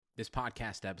This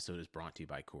podcast episode is brought to you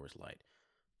by Coors Light.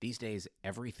 These days,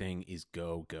 everything is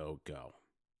go, go, go.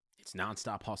 It's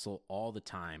nonstop hustle all the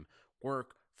time.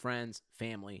 Work, friends,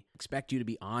 family expect you to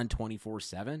be on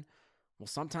 24/7. Well,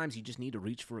 sometimes you just need to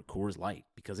reach for a Coors Light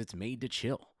because it's made to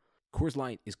chill. Coors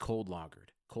Light is cold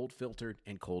lagered, cold filtered,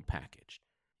 and cold packaged.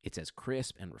 It's as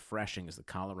crisp and refreshing as the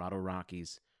Colorado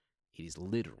Rockies. It is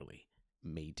literally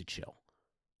made to chill.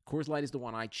 Coors Light is the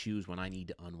one I choose when I need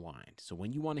to unwind. So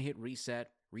when you want to hit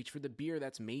reset, reach for the beer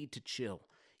that's made to chill.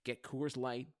 Get Coors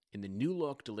Light in the new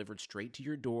look delivered straight to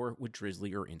your door with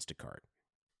Drizzly or Instacart.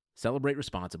 Celebrate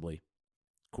responsibly.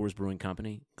 Coors Brewing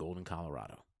Company, Golden,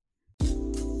 Colorado.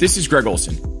 This is Greg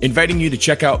Olson, inviting you to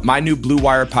check out my new Blue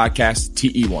Wire podcast,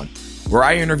 TE1, where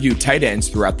I interview tight ends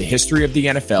throughout the history of the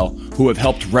NFL who have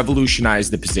helped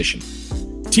revolutionize the position.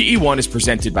 TE1 is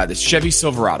presented by the Chevy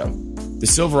Silverado. The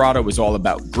Silverado is all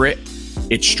about grit.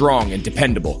 It's strong and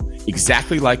dependable,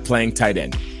 exactly like playing tight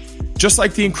end. Just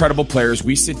like the incredible players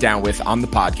we sit down with on the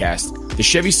podcast, the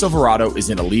Chevy Silverado is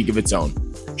in a league of its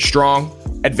own. Strong,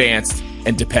 advanced,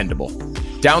 and dependable.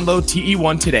 Download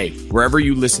TE1 today, wherever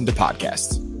you listen to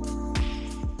podcasts.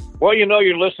 Well, you know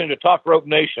you're listening to Top Rope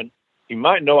Nation. You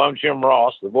might know I'm Jim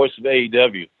Ross, the voice of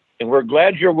AEW, and we're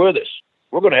glad you're with us.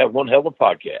 We're going to have one hell of a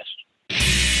podcast.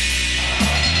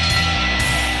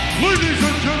 Ladies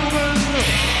and gentlemen,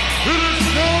 it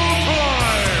is now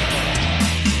time!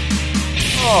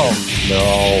 Oh,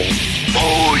 no.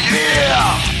 Oh,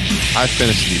 yeah! I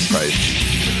finished these fights.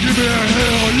 Give me a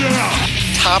hell yeah!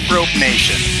 Top Rope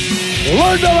Nation.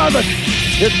 Learn to love it!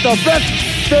 It's the best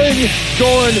thing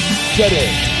going today.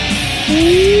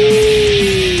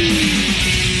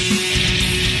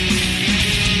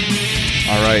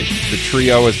 All right, the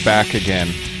trio is back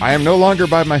again. I am no longer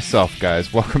by myself,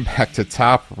 guys. Welcome back to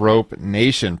Top Rope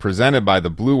Nation, presented by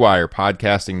the Blue Wire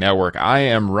Podcasting Network. I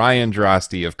am Ryan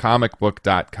Drosty of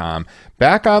comicbook.com.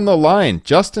 Back on the line,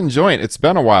 Justin Joint. It's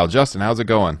been a while. Justin, how's it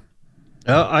going?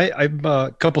 I'm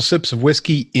a couple sips of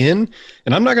whiskey in,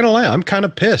 and I'm not going to lie, I'm kind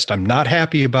of pissed. I'm not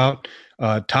happy about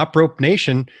Top Rope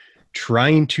Nation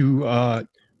trying to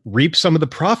reap some of the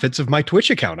profits of my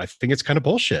Twitch account. I think it's kind of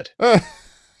bullshit.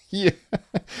 Yeah.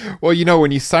 Well, you know,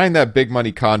 when you signed that big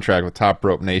money contract with Top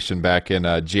Rope Nation back in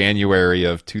January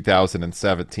of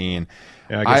 2017,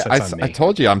 yeah, I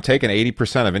told you I'm taking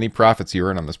 80% of any profits you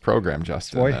earn on this program,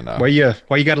 Justin. Why you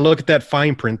got to look at that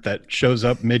fine print that shows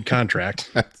up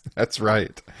mid-contract. That's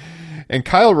right. And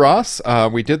Kyle Ross,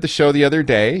 we did the show the other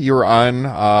day. You were on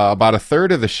about a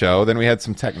third of the show. Then we had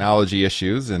some technology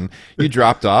issues, and you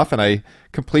dropped off, and I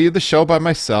completed the show by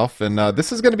myself. And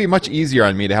this is going to be much easier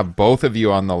on me to have both of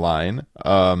you on the line.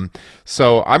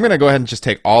 So I'm going to go ahead and just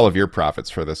take all of your profits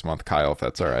for this month, Kyle, if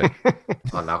that's all right.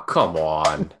 Oh, now, come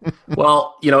on.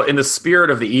 Well, you know, in the spirit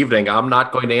of the evening, I'm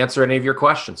not going to answer any of your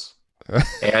questions.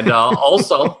 And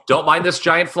also, don't mind this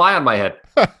giant fly on my head.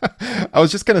 I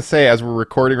was just going to say, as we're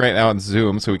recording right now on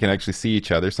Zoom so we can actually see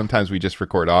each other, sometimes we just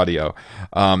record audio.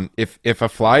 If a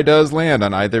fly does land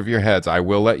on either of your heads, I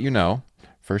will let you know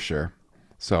for sure.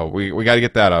 So we got to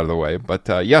get that out of the way. But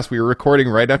yes, we were recording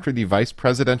right after the vice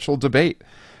presidential debate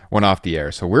went off the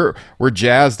air. So we're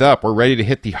jazzed up. We're ready to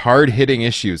hit the hard-hitting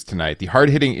issues tonight. The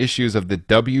hard-hitting issues of the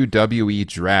WWE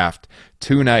draft.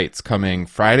 2 nights coming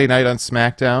Friday night on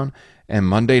SmackDown and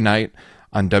Monday night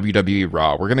on WWE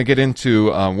Raw. We're going to get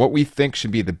into what we think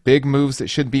should be the big moves that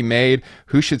should be made,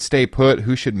 who should stay put,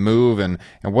 who should move, and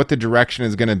what the direction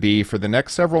is going to be for the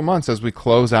next several months as we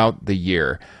close out the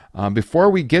year. Before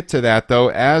we get to that, though,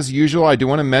 as usual, I do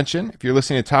want to mention, if you're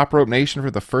listening to Top Rope Nation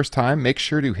for the first time, make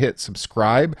sure to hit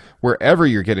subscribe wherever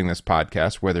you're getting this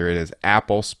podcast, whether it is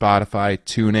Apple, Spotify,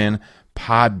 TuneIn,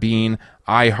 Podbean,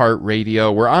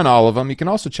 iHeartRadio. We're on all of them. You can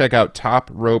also check out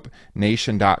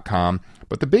topropenation.com.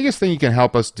 But the biggest thing you can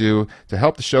help us do to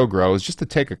help the show grow is just to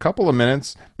take a couple of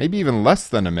minutes, maybe even less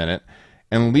than a minute,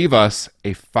 and leave us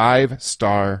a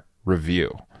 5-star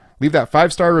review. Leave that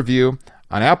 5-star review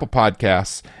on Apple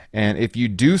Podcasts, and if you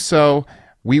do so,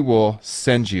 we will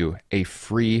send you a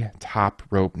free Top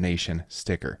Rope Nation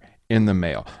sticker in the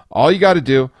mail. All you got to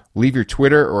do, leave your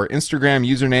Twitter or Instagram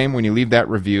username when you leave that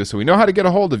review so we know how to get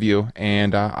a hold of you,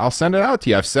 and I'll send it out to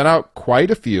you. I've sent out quite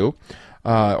a few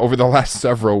over the last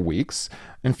several weeks.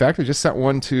 In fact, I just sent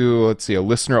one to, a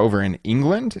listener over in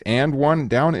England and one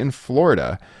down in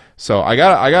Florida. So I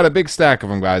got a big stack of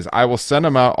them, guys. I will send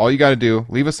them out. All you got to do,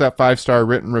 leave us that 5-star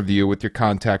written review with your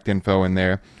contact info in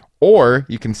there. Or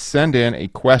you can send in a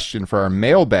question for our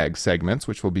mailbag segments,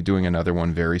 which we'll be doing another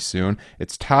one very soon.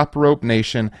 It's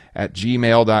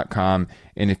topropenation@gmail.com.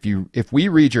 And if we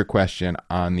read your question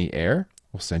on the air,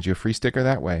 we'll send you a free sticker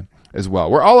that way as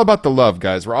well. We're all about the love,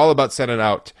 guys. We're all about sending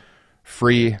out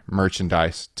free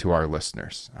merchandise to our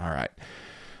listeners. All right.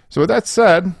 So with that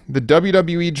said, the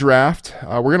WWE draft,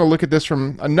 we're going to look at this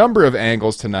from a number of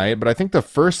angles tonight, but I think the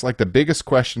first, the biggest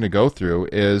question to go through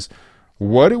is,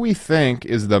 what do we think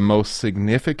is the most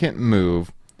significant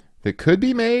move that could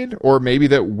be made, or maybe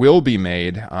that will be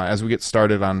made as we get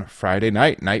started on Friday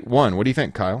night, night one? What do you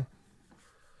think, Kyle?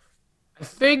 I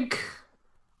think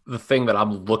the thing that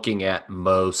I'm looking at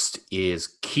most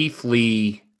is Keith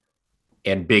Lee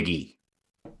and Big E.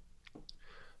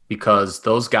 Because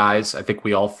those guys, I think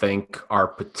we all think, are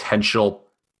potential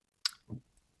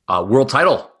world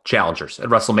title challengers at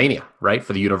WrestleMania, right?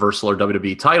 For the Universal or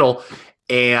WWE title.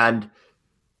 And,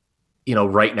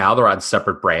 right now they're on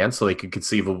separate brands, so they could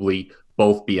conceivably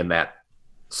both be in that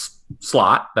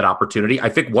slot, that opportunity. I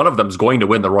think one of them is going to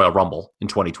win the Royal Rumble in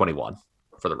 2021,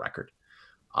 for the record.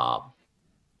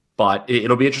 But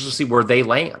it'll be interesting to see where they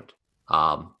land.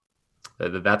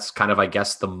 That's kind of, I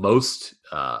guess, the most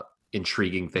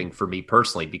intriguing thing for me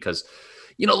personally, because,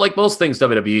 like most things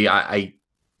WWE, I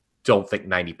don't think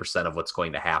 90% of what's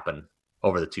going to happen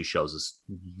over the two shows is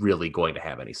really going to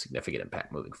have any significant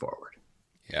impact moving forward.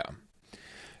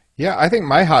 Yeah, I think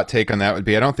my hot take on that would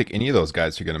be, I don't think any of those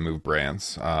guys are going to move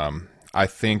brands. I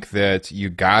think that you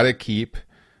got to keep,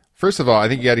 first of all, I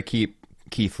think you got to keep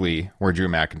Keith Lee where Drew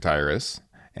McIntyre is.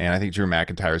 And I think Drew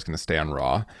McIntyre is going to stay on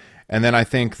Raw. And then I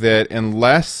think that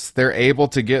unless they're able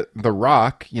to get The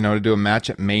Rock, to do a match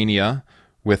at Mania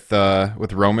with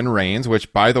Roman Reigns,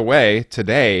 which, by the way,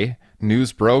 today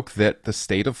news broke that the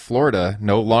state of Florida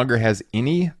no longer has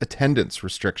any attendance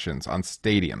restrictions on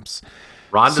stadiums.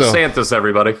 Ron DeSantis,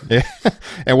 everybody. Yeah.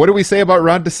 And what do we say about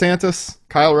Ron DeSantis,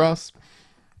 Kyle Ross?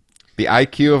 The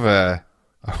IQ of a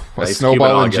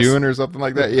snowball in June or something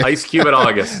like that. Yeah. Ice Cube in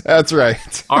August. That's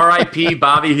right. R.I.P.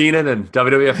 Bobby Heenan and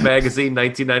WWF Magazine,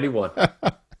 1991.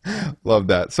 Love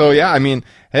that. So, yeah, I mean,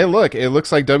 hey, look, it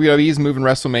looks like WWE is moving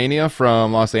WrestleMania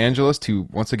from Los Angeles to,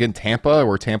 once again, Tampa,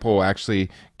 where Tampa will actually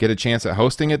get a chance at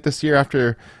hosting it this year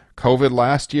after COVID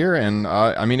last year. And,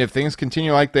 I mean, if things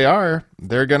continue like they are,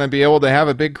 they're going to be able to have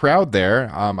a big crowd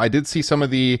there. I did see some of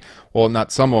the, well,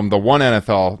 not some of them, the one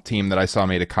NFL team that I saw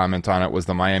made a comment on it was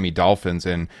the Miami Dolphins,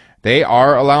 and they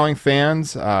are allowing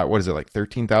fans,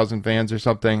 13,000 fans or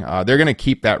something. They're going to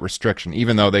keep that restriction,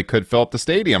 even though they could fill up the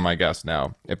stadium, I guess,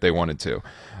 now, if they wanted to.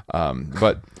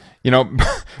 But,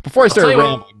 before I started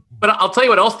rambling. But I'll tell you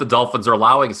what else the Dolphins are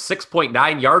allowing,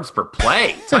 6.9 yards per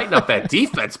play. Tighten up that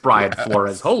defense, Brian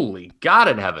Flores. Holy God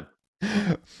in heaven.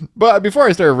 But before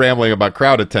I started rambling about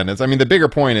crowd attendance, I mean, the bigger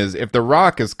point is, if The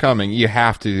Rock is coming, you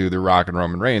have to do The Rock and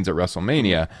Roman Reigns at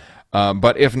WrestleMania.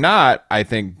 But if not, I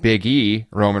think Big E,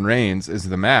 Roman Reigns, is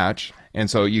the match.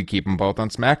 And so you keep them both on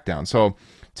SmackDown. So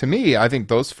to me, I think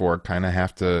those four kind of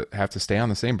have to stay on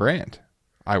the same brand,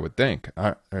 I would think.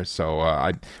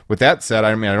 With that said,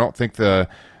 I mean, I don't think the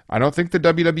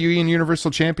WWE and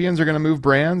Universal Champions are going to move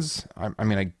brands. I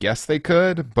mean, I guess they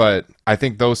could, but I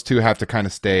think those two have to kind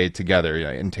of stay together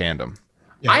in tandem.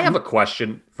 Yeah. I have a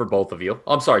question for both of you.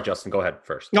 I'm sorry, Justin. Go ahead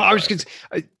first. No, I was just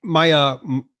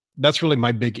that's really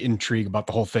my big intrigue about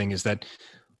the whole thing, is that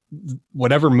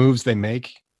whatever moves they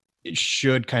make, it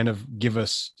should kind of give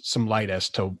us some light as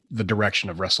to the direction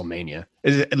of WrestleMania,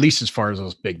 at least as far as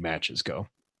those big matches go.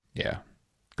 Yeah.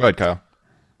 Go ahead, Kyle.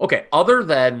 Okay, other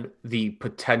than the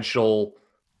potential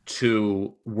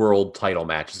 2 world title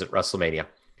matches at WrestleMania,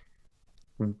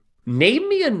 name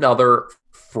me another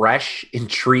fresh,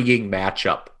 intriguing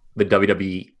matchup the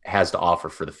WWE has to offer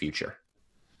for the future.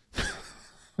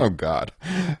 Oh, God.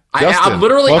 Justin,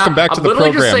 welcome back to the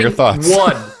program. Your thoughts.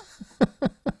 One.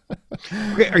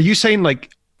 Okay, are you saying,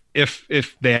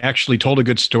 if they actually told a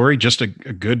good story, just a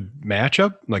good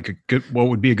matchup? What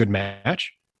would be a good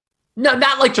match? No,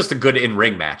 not like just a good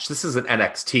in-ring match. This is an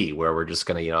NXT where we're just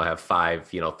going to, have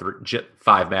 5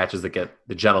 matches that get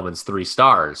the gentleman's 3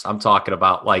 stars. I'm talking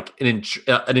about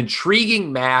an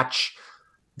intriguing match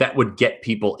that would get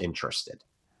people interested.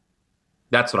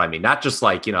 That's what I mean. Not just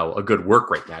a good work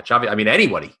rate match. I mean,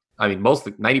 anybody. I mean,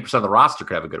 90% of the roster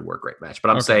could have a good work rate match.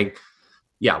 But I'm saying,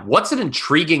 what's an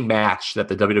intriguing match that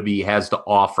the WWE has to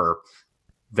offer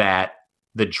that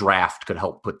the draft could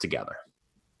help put together?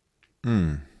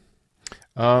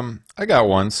 I got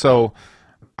one. So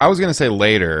I was going to say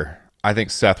later, I think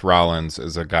Seth Rollins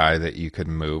is a guy that you could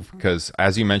move because,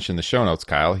 as you mentioned in the show notes,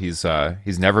 Kyle, he's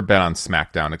never been on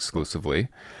SmackDown exclusively.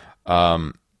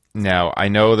 Now I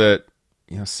know that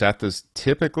Seth is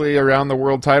typically around the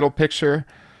world title picture,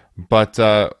 but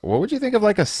what would you think of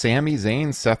a Sami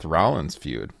Zayn Seth Rollins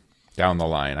feud down the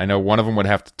line? I know one of them would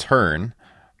have to turn,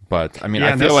 but I mean,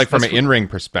 I feel like from an in-ring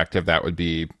perspective, that would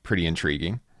be pretty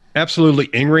intriguing. Absolutely.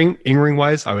 In-ring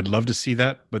wise, I would love to see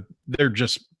that, but they're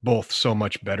just both so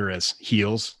much better as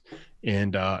heels.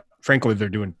 And frankly, they're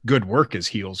doing good work as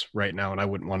heels right now, and I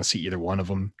wouldn't want to see either one of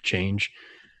them change.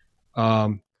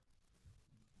 Kind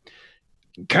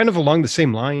of along the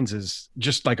same lines as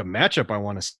just like a matchup I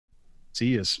want to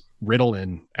see is Riddle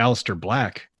and Aleister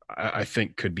Black. I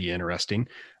think could be interesting.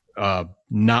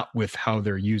 Not with how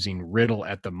they're using Riddle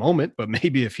at the moment, but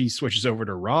maybe if he switches over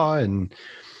to Raw and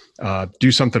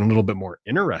do something a little bit more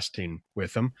interesting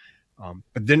with him.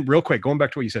 But then real quick, going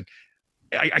back to what you said,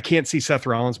 I can't see Seth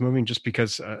Rollins moving just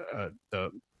because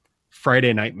the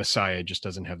Friday Night Messiah just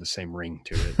doesn't have the same ring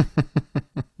to it.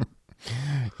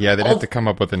 Yeah, they'd have to come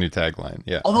up with a new tagline.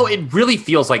 Yeah. Although it really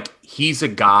feels like he's a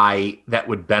guy that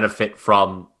would benefit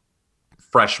from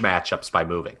fresh matchups by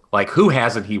moving. Like, who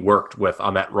hasn't he worked with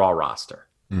on that Raw roster?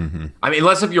 Mm-hmm. I mean,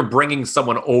 unless if you're bringing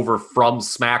someone over from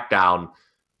SmackDown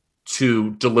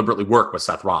to deliberately work with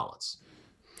Seth Rollins.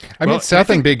 I mean,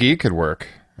 Seth and Big E could work.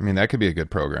 I mean, that could be a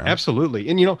good program. Absolutely.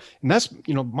 And, that's,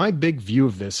 my big view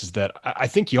of this is that I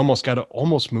think you almost got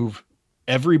to move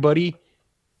everybody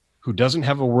who doesn't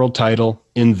have a world title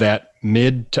in that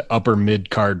mid to upper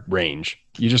mid card range.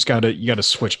 You just got to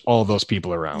switch all those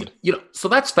people around. So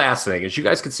that's fascinating. As you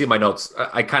guys can see in my notes,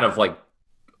 I kind of like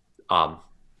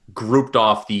grouped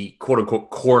off the quote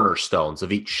unquote cornerstones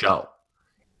of each show.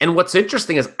 And what's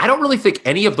interesting is I don't really think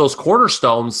any of those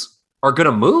cornerstones are going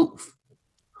to move,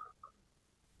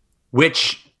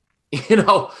 which,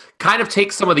 kind of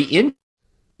takes some of the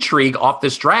intrigue off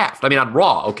this draft. I mean, on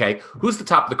Raw, okay, who's the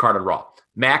top of the card on Raw?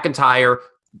 McIntyre.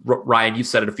 Ryan, you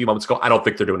said it a few moments ago. I don't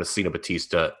think they're doing a Cena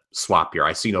Batista swap here.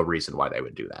 I see no reason why they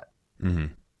would do that. Mm-hmm.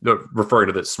 They're referring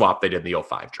to the swap they did in the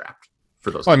 05 draft.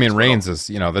 For those, well, I mean, Reigns is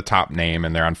the top name,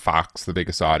 and they're on Fox, the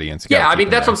biggest audience. Yeah, I mean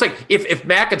that's what I'm saying. If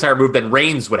McIntyre moved, then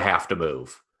Reigns would have to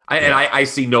move, and I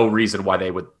see no reason why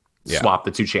they would swap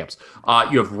the two champs.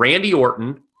 You have Randy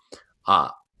Orton.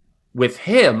 With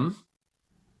him,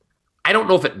 I don't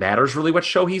know if it matters really what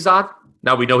show he's on.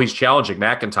 Now we know he's challenging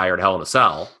McIntyre at Hell in a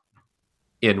Cell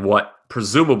in what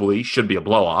presumably should be a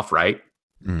blow-off, right?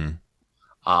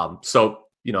 Mm-hmm. So,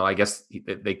 I guess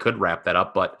they could wrap that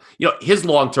up. But, his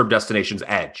long-term destination's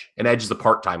Edge, and Edge is a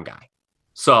part-time guy.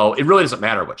 So it really doesn't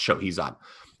matter what show he's on.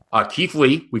 Keith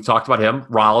Lee, we've talked about him.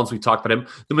 Rollins, we've talked about him.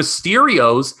 The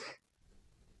Mysterios,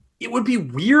 it would be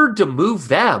weird to move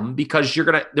them because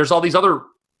there's all these other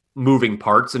moving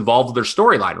parts involved with their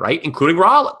storyline, right? Including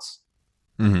Rollins.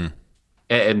 Mm-hmm.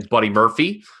 And Buddy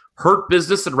Murphy. Hurt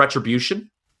Business and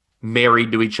Retribution,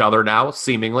 married to each other now,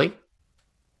 seemingly.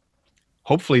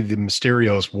 Hopefully the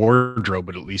Mysterio's wardrobe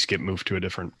would at least get moved to a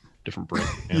different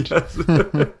brand.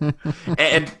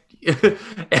 And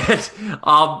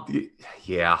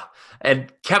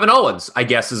Kevin Owens, I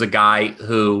guess, is a guy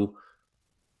who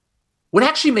would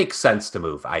actually make sense to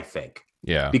move, I think.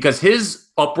 Yeah. Because his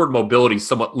upward mobility is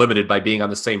somewhat limited by being on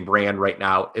the same brand right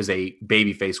now as a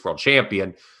babyface world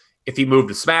champion. If he moved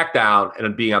to SmackDown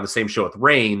and being on the same show with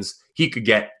Reigns, he could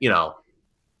get,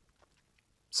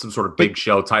 some sort of big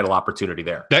show title opportunity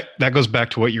there. That goes back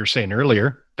to what you were saying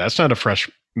earlier. That's not a fresh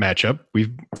matchup.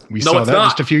 We saw that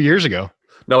just a few years ago.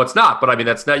 No, it's not. But I mean,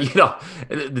 that's not,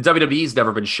 the WWE's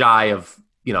never been shy of,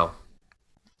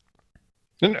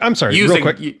 I'm sorry, using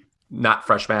real quick. Not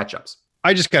fresh matchups.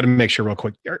 I just got to make sure real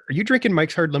quick. Are you drinking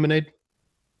Mike's Hard Lemonade?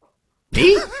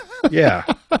 Me? Yeah.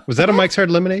 Was that a Mike's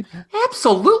Hard Lemonade?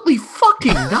 Absolutely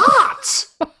fucking not.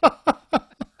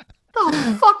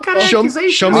 The fuck kind of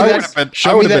accusation? Show me that.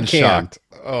 Show me that can. Shocked.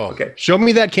 Oh, okay. Show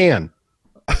me that can.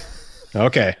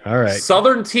 Okay. All right.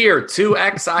 Southern Tier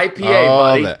 2X IPA,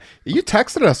 buddy. You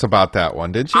texted us about that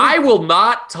one, didn't you? I will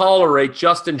not tolerate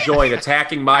Justin Joyne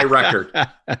attacking my record.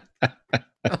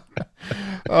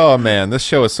 Oh man, this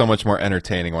show is so much more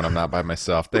entertaining when I'm not by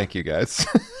myself. Thank you guys.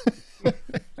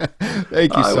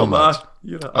 Thank you so much.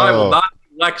 I will not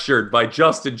be lectured by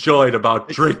Justin Joyne about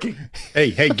drinking.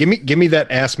 Hey, give me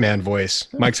that ass man voice.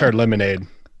 Mike's Hard Lemonade.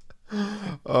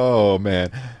 Oh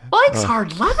man. Mike's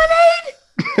Hard Lemonade?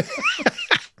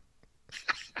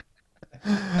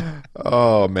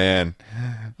 Oh man.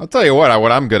 I'll tell you what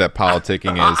I'm good at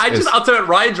politicking is. I'll tell you,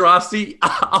 Ryan Drosty,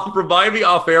 I'll remind me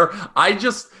off air.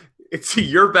 It's to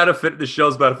your benefit, the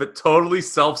show's benefit, totally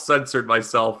self-censored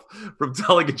myself from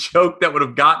telling a joke that would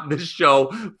have gotten this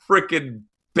show freaking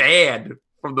banned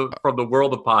from the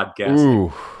world of podcasting.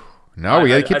 Ooh. No, we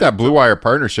got to keep that Blue Wire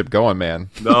partnership going, man.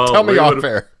 No, tell me off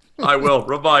air. I will.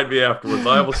 Remind me afterwards.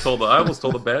 I almost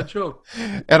told a bad joke.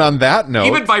 And on that note,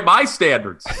 even by my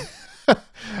standards.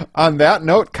 On that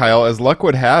note, Kyle, as luck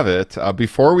would have it,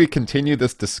 before we continue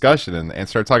this discussion and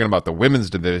start talking about the women's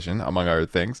division, among other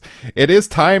things, it is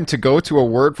time to go to a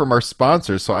word from our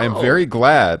sponsors. So I am very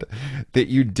glad that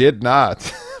you did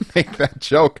not make that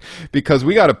joke, because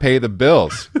we got to pay the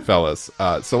bills, fellas.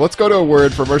 So let's go to a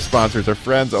word from our sponsors, our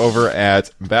friends over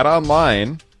at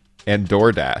BetOnline and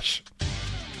DoorDash.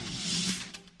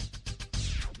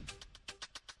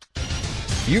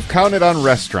 You've counted on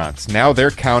restaurants, now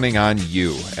they're counting on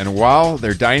you. And while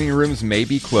their dining rooms may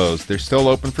be closed, they're still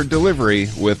open for delivery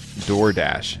with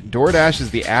DoorDash. DoorDash is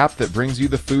the app that brings you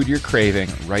the food you're craving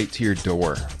right to your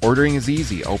door. Ordering is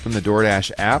easy. Open the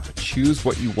DoorDash app, choose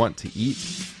what you want to eat,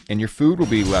 and your food will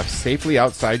be left safely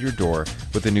outside your door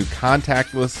with a new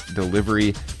contactless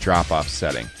delivery drop-off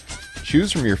setting.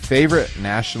 Choose from your favorite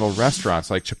national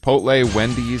restaurants like Chipotle,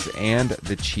 Wendy's, and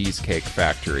the Cheesecake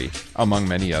Factory, among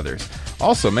many others.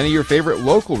 Also, many of your favorite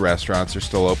local restaurants are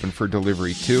still open for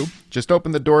delivery too. Just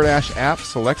open the DoorDash app,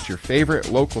 select your favorite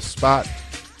local spot,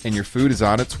 and your food is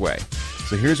on its way.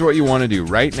 So here's what you want to do.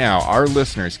 Right now, our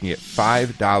listeners can get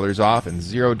 $5 off and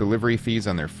 0 delivery fees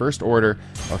on their first order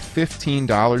of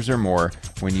 $15 or more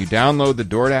when you download the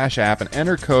DoorDash app and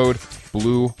enter code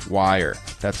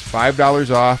BLUEWIRE. That's $5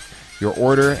 off your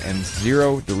order and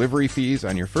 0 delivery fees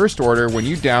on your first order when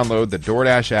you download the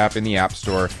DoorDash app in the App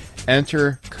Store.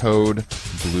 Enter code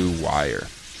BLUEWIRE.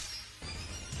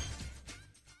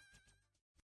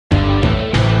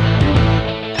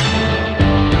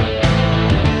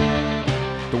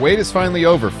 The wait is finally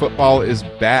over. Football is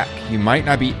back. You might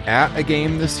not be at a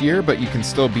game this year, but you can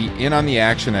still be in on the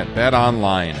action at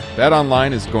BetOnline.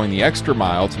 BetOnline is going the extra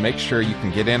mile to make sure you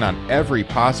can get in on every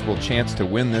possible chance to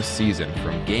win this season.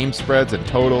 From game spreads and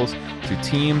totals to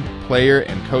team, player,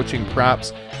 and coaching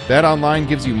props, BetOnline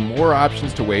gives you more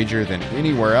options to wager than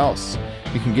anywhere else.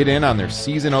 You can get in on their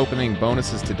season opening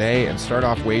bonuses today and start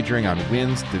off wagering on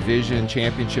wins, division,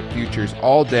 championship futures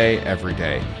all day, every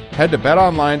day. Head to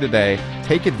BetOnline today.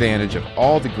 Take advantage of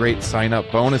all the great sign-up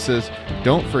bonuses.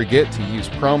 Don't forget to use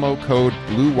promo code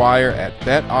BLUEWIRE at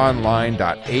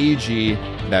betonline.ag.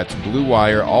 That's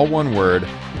BLUEWIRE, all one word.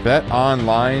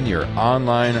 BetOnline, your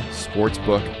online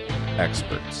sportsbook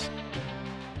experts.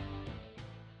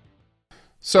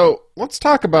 So let's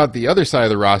talk about the other side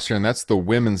of the roster, and that's the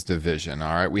women's division.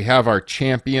 All right, we have our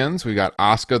champions. We got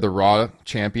Asuka, the Raw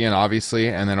champion, obviously,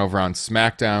 and then over on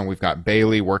SmackDown, we've got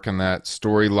Bayley working that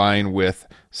storyline with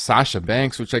Sasha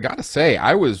Banks, which I got to say,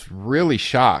 I was really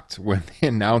shocked when they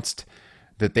announced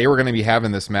that they were going to be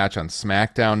having this match on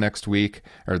SmackDown next week,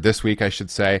 or this week, I should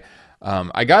say.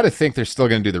 I got to think they're still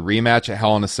going to do the rematch at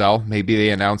Hell in a Cell. Maybe they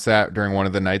announced that during one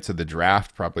of the nights of the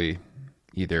draft, probably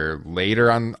either later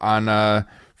on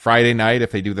Friday night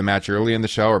if they do the match early in the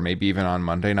show, or maybe even on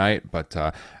Monday night. But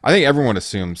I think everyone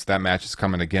assumes that match is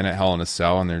coming again at Hell in a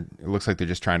Cell, and it looks like they're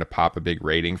just trying to pop a big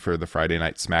rating for the Friday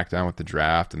night SmackDown with the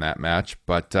draft and that match.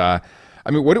 But I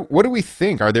mean, what do we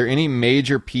think? Are there any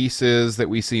major pieces that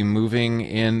we see moving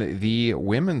in the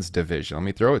women's division? Let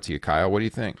me throw it to you, Kyle. What do you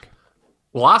think?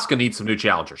 Well, Asuka needs some new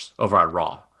challengers over on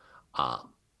Raw.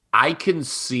 I can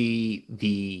see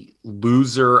the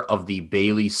loser of the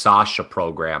Bayley-Sasha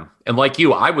program. And like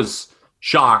you, I was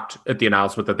shocked at the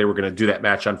announcement that they were going to do that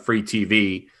match on free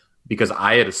TV, because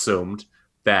I had assumed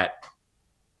that,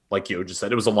 like you just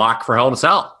said, it was a lock for Hell in a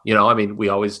Cell. You know, I mean, we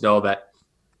always know that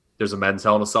there's a men's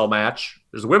Hell in a Cell match.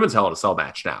 There's a women's Hell in a Cell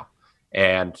match now.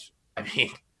 And, I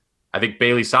mean, I think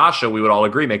Bayley-Sasha, we would all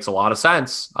agree, makes a lot of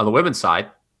sense on the women's side.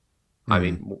 Mm-hmm. I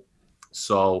mean,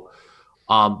 so...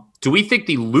 do we think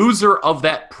the loser of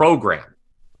that program,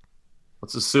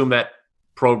 let's assume that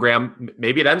program,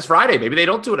 maybe it ends Friday, maybe they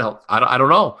don't do it, I don't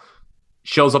know,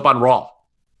 shows up on Raw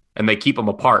and they keep them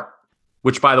apart,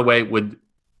 which, by the way, would,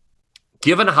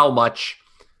 given how much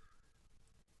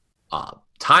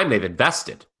time they've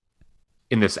invested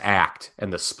in this act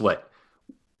and the split,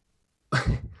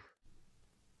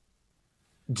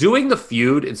 doing the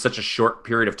feud in such a short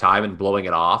period of time and blowing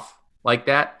it off like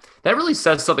that really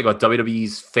says something about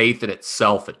WWE's faith in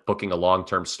itself at booking a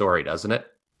long-term story, doesn't it?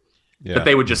 Yeah. That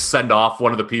they would just send off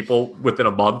one of the people within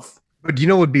a month. But you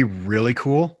know what would be really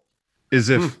cool is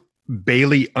if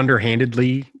Bayley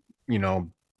underhandedly,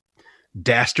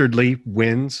 dastardly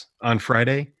wins on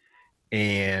Friday,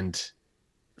 and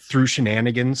through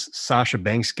shenanigans, Sasha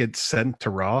Banks gets sent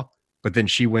to Raw, but then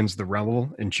she wins the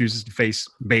Rumble and chooses to face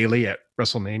Bayley at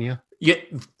WrestleMania. Yeah.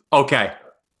 Okay.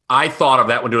 I thought of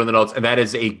that when doing the notes, and that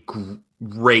is a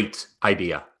great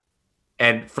idea.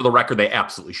 And for the record, they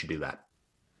absolutely should do that.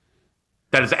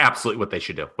 That is absolutely what they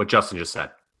should do, what Justin just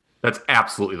said. That's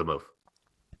absolutely the move.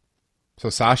 So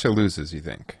Sasha loses, you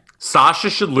think? Sasha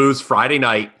should lose Friday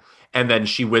night, and then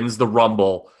she wins the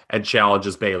Rumble and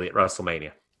challenges Bayley at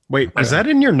WrestleMania. Wait, is that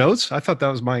in your notes? I thought that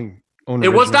was my own.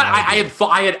 It was not.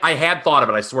 idea. I had thought of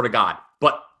it. I swear to God,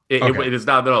 but it is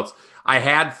not in the notes. I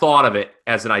had thought of it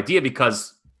as an idea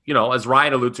because, as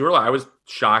Ryan alluded to earlier, I was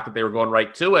shocked that they were going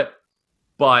right to it.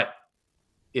 But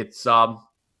it's what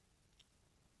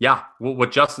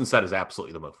Justin said is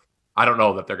absolutely the move. I don't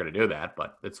know that they're going to do that,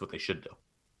 but it's what they should do. I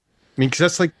mean, because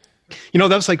that's like, that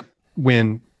was like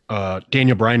when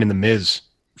Daniel Bryan and The Miz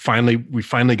we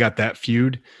finally got that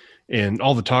feud, and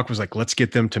all the talk was like, let's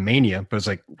get them to Mania. But it's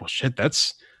like, well, shit,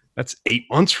 that's 8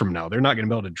 months from now. They're not going to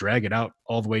be able to drag it out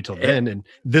all the way till then. And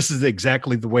this is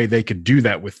exactly the way they could do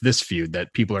that with this feud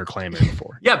that people are clamoring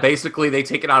for. Yeah, basically they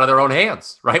take it out of their own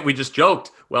hands, right? We just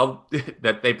joked, well,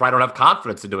 that they probably don't have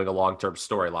confidence in doing a long-term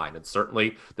storyline. And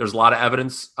certainly there's a lot of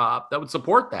evidence that would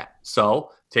support that.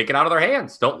 So take it out of their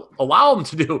hands. Don't allow them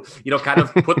to do, kind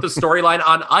of put the storyline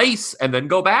on ice and then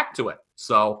go back to it.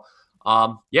 So,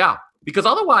 because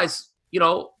otherwise,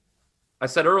 I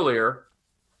said earlier,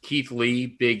 Keith Lee,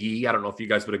 Big E, I don't know if you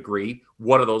guys would agree.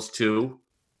 One of those two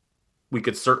we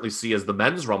could certainly see as the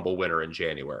men's Rumble winner in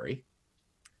January.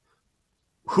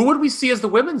 Who would we see as the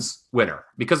women's winner?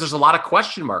 Because there's a lot of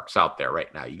question marks out there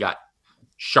right now. You got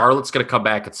Charlotte's going to come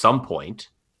back at some point.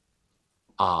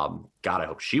 God, I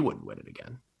hope she wouldn't win it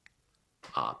again.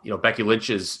 Becky Lynch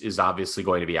is obviously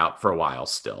going to be out for a while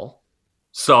still.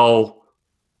 So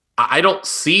I don't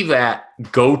see that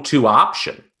go-to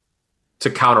option to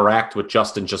counteract what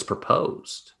Justin just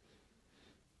proposed.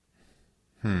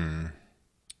 Ronda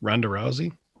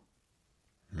Rousey?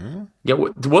 Yeah,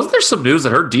 wasn't there some news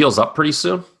that her deal's up pretty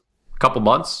soon? A couple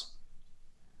months?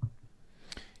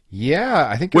 Yeah,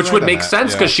 I think which would make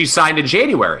sense because she signed in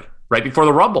January, right before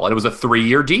the Rumble, and it was a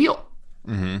 3-year deal.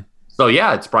 Mm-hmm. So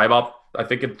yeah, it's probably about, I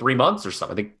think, in 3 months or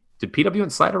something. I think, did PW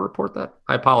Insider report that?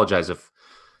 I apologize if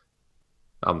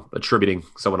I'm attributing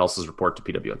someone else's report to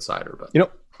PW Insider, but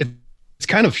it's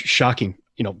kind of shocking.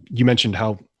 You mentioned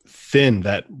how thin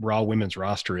that Raw women's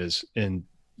roster is, and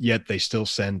yet they still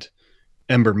send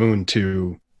Ember Moon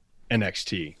to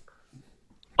NXT.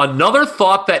 Another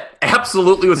thought that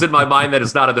absolutely was in my mind that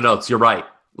is not in the notes. You're right.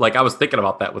 Like, I was thinking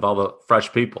about that with all the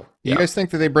fresh people. You guys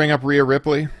think that they bring up Rhea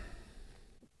Ripley?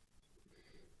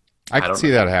 I can see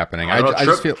that happening. I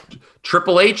just feel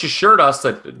Triple H assured us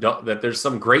that there's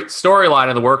some great storyline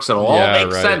in the works. It'll all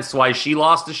make sense why she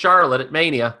lost to Charlotte at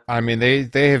Mania. I mean,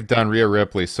 they have done Rhea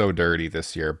Ripley so dirty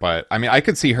this year, but I mean, I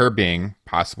could see her being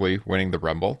possibly winning the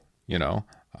Rumble.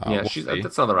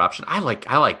 That's another option. I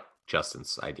like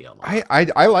Justin's idea a lot.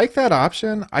 I like that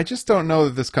option. I just don't know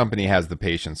that this company has the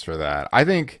patience for that.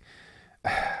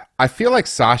 I feel like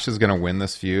Sasha's going to win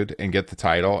this feud and get the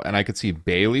title, and I could see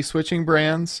Bayley switching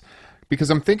brands, because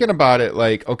I'm thinking about it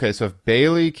like, okay, so if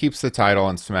Bayley keeps the title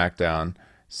on SmackDown,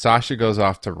 Sasha goes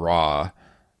off to Raw,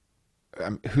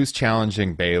 who's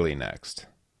challenging Bayley next?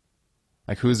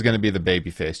 Like, who's going to be the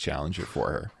babyface challenger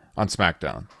for her on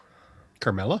SmackDown?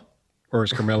 Carmella? Or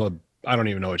is Carmella... I don't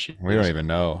even know what she is. We don't even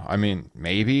know. I mean,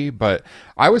 maybe, but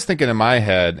I was thinking in my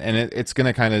head, and it's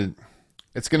going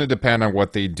to depend on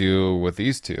what they do with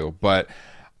these two, but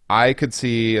I could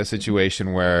see a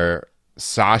situation where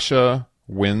Sasha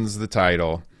wins the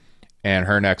title and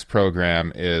her next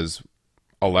program is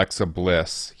Alexa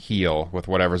Bliss heel with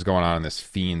whatever's going on in this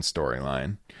Fiend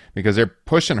storyline, because they're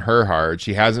pushing her hard.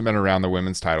 She hasn't been around the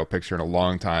women's title picture in a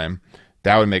long time.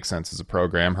 That would make sense as a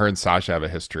program. Her and Sasha have a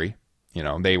history.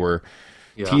 They were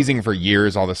teasing for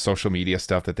years all the social media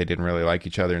stuff that they didn't really like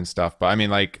each other and stuff. But I mean,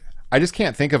 like, I just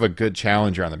can't think of a good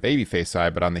challenger on the babyface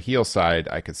side, but on the heel side,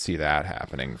 I could see that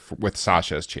happening with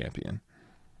Sasha as champion.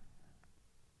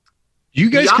 You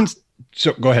guys can.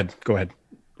 So go ahead.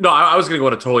 No, I was going to go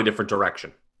in a totally different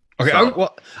direction. Okay.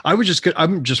 So.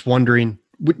 I'm just wondering,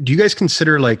 do you guys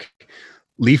consider like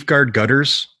Leaf Guard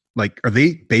Gutters? Like, are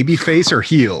they babyface or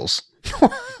heels?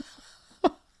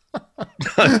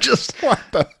 Just what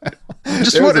the hell?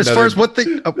 As far as what they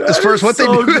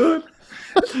do. Good.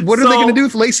 What are they going to do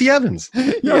with Lacey Evans?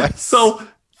 Yeah. So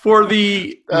for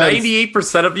the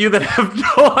 98% of you that have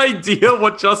no idea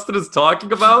what Justin is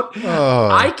talking about,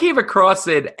 I came across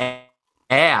an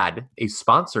ad, a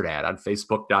sponsored ad on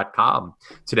Facebook.com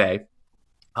today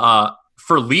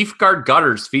for Leaf Guard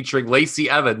Gutters featuring Lacey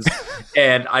Evans.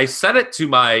 And I sent it to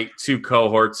my two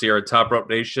cohorts here at Top Rope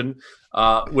Nation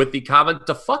with the comment,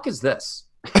 "The fuck is this?"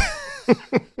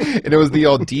 And it was the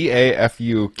old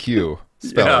DAFUQ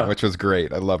spelling, which was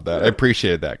great. I love that. I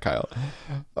appreciated that, Kyle.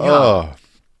 Yeah.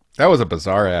 That was a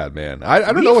bizarre ad, man.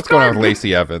 I don't know what's going on with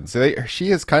Lacey Evans. She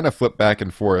has kind of flipped back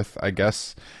and forth, I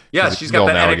guess. Yeah, she's got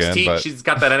that NXT. Again, she's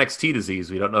got that NXT disease.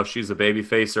 We don't know if she's a baby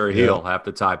face or a heel half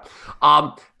the time.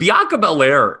 Bianca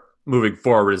Belair moving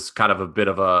forward is kind of a bit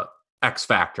of a X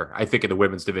factor, I think, in the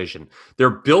women's division. They're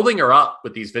building her up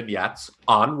with these vignettes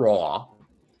on Raw.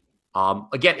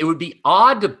 Again, it would be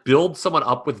odd to build someone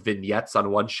up with vignettes on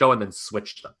one show and then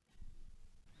switch them,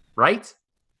 right?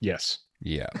 Yes.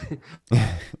 Yeah.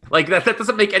 Like that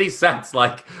doesn't make any sense.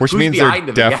 Like, which means they're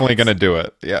definitely going to do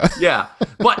it. Yeah. Yeah.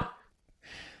 But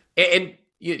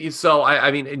so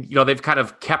I mean, they've kind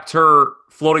of kept her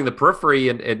floating the periphery,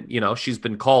 and she's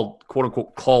been called, quote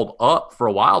unquote, called up for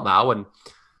a while now, and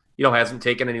hasn't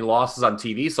taken any losses on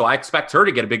TV. So I expect her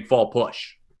to get a big fall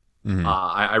push. Mm-hmm.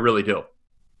 I really do.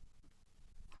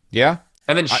 Yeah.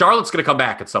 And then Charlotte's going to come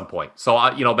back at some point. So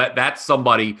that's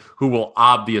somebody who will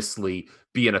obviously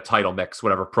be in a title mix,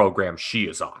 whatever program she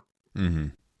is on. Mm-hmm.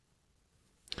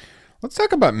 Let's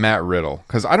talk about Matt Riddle,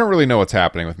 because I don't really know what's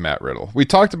happening with Matt Riddle. We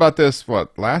talked about this,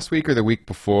 last week or the week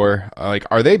before?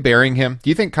 Are they burying him? Do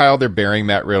you think, Kyle, they're burying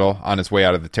Matt Riddle on his way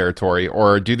out of the territory?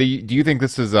 Or do you think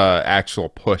this is an actual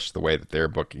push, the way that they're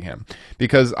booking him?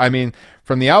 Because, I mean,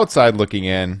 from the outside looking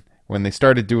in, when they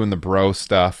started doing the bro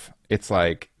stuff, it's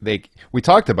like we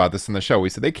talked about this in the show. We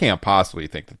said they can't possibly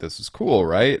think that this is cool,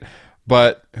 right?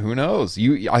 But who knows?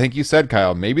 I think you said,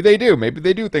 Kyle, maybe they do. Maybe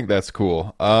they do think that's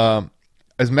cool.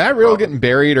 Is Matt Riddle getting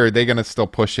buried, or are they going to still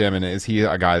push him? And is he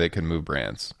a guy that can move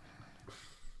brands?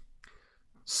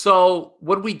 So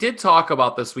when we did talk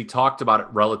about this, we talked about it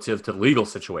relative to the legal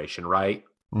situation, right?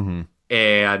 Mm-hmm.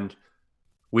 And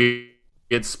we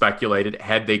had speculated,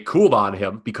 had they cooled on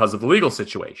him because of the legal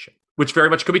situation, which very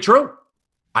much could be true.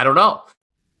 I don't know.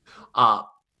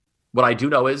 What I do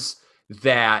know is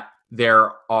that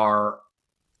there are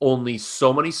only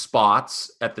so many spots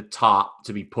at the top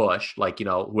to be pushed, like,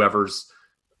 whoever's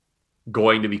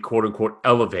going to be quote unquote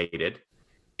elevated.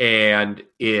 And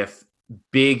if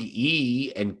Big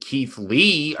E and Keith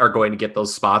Lee are going to get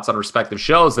those spots on respective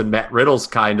shows, then Matt Riddle's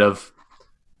kind of,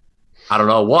 I don't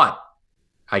know what,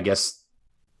 I guess,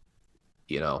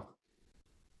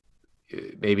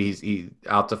 maybe he's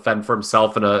out to fend for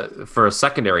himself for a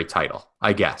secondary title,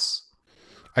 I guess.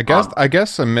 I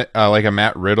guess a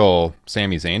Matt Riddle,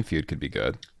 Sami Zayn feud could be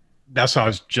good. That's what I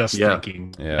was just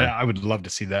thinking. Yeah. I would love to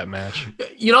see that match.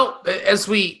 As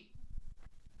we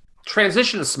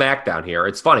transition to SmackDown here,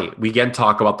 it's funny. We again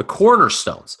talk about the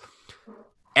cornerstones.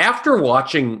 After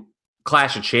watching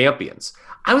Clash of Champions,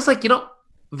 I was like,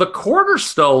 the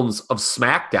cornerstones of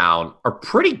SmackDown are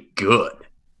pretty good.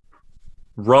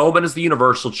 Roman is the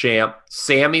Universal Champ.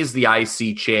 Sami is the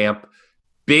IC Champ.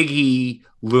 Big E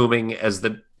looming as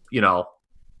the,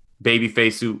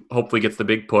 babyface who hopefully gets the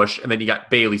big push. And then you got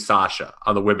Bayley, Sasha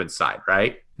on the women's side,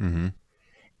 right? Mm-hmm.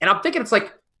 And I'm thinking it's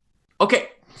like, okay,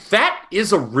 that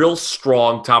is a real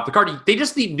strong top of the card. They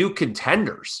just need new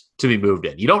contenders to be moved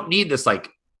in. You don't need this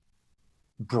like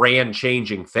brand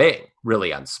changing thing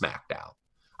really on SmackDown.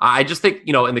 I just think,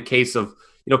 in the case of,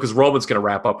 because Roman's going to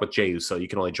wrap up with Jey Uso, you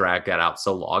can only drag that out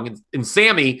so long. And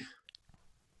Sami,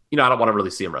 I don't want to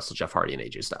really see him wrestle Jeff Hardy and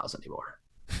AJ Styles anymore,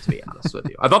 to be honest with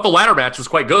you. I thought the ladder match was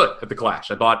quite good at the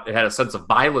Clash. I thought it had a sense of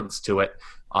violence to it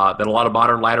that a lot of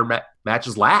modern ladder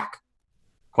matches lack,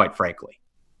 quite frankly.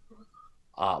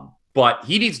 But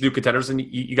he needs new contenders, and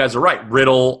you guys are right.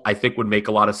 Riddle, I think, would make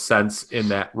a lot of sense in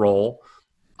that role.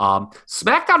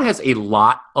 SmackDown has a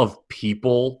lot of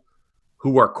people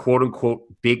who are quote-unquote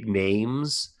big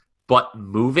names, but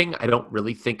moving I don't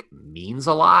really think means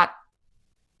a lot.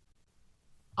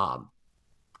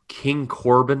 King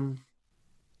Corbin,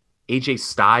 AJ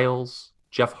Styles,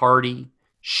 Jeff Hardy,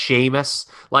 Sheamus.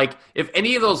 Like, if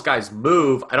any of those guys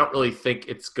move, I don't really think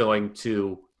it's going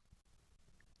to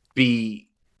be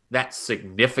that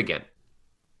significant.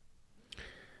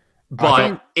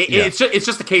 But it's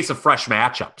just a case of fresh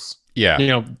matchups. Yeah.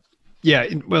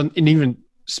 Well, and even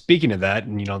speaking of that,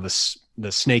 and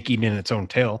the snake eating in its own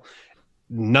tail,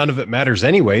 none of it matters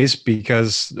anyways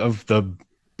because of the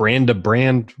brand to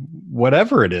brand,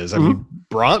 whatever it is. I mean,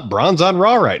 Braun's on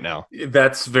Raw right now.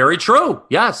 That's very true.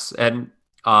 Yes. And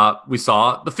we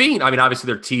saw The Fiend. I mean, obviously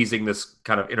they're teasing this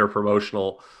kind of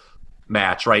interpromotional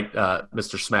match, right?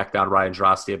 Mr. SmackDown, Ryan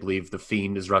Andrade, I believe The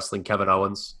Fiend is wrestling Kevin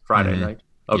Owens Friday night.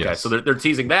 Okay. Yes. So they're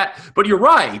teasing that, but you're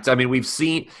right. I mean, we've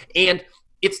seen, and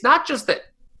it's not just that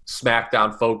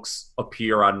SmackDown folks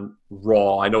appear on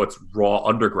Raw. I know it's Raw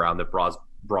Underground that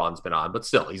Braun's been on, but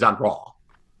still, he's on Raw.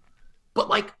 But,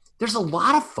 like, there's a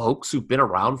lot of folks who've been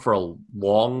around for a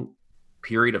long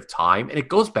period of time, and it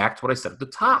goes back to what I said at the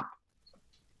top.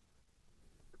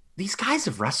 These guys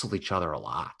have wrestled each other a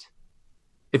lot.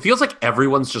 It feels like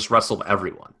everyone's just wrestled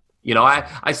everyone. You know,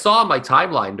 I saw on my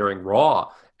timeline during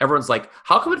Raw, everyone's like,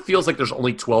 how come it feels like there's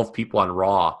only 12 people on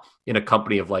Raw in a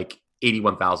company of like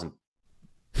 81,000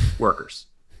 workers?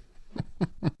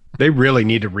 They really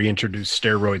need to reintroduce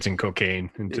steroids and cocaine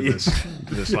into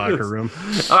this locker room.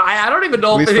 I don't even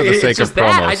know if it's just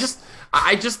that. Promos.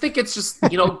 I just think it's just,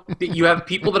 you know, you have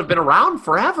people that have been around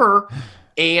forever,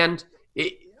 and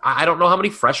I don't know how many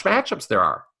fresh matchups there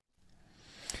are.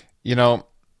 You know,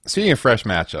 speaking of fresh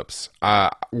matchups,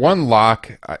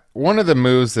 one of the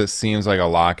moves that seems like a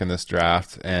lock in this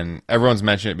draft, and everyone's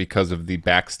mentioned it because of the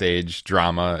backstage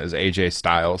drama, is AJ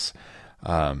Styles.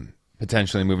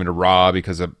 Potentially moving to Raw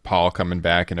because of Paul coming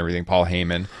back and everything, Paul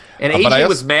Heyman. And AJ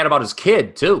was mad about his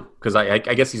kid, too, because I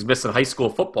guess he's missing high school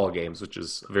football games, which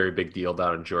is a very big deal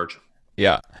down in Georgia.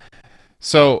 Yeah.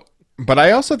 So, but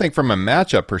I also think from a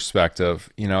matchup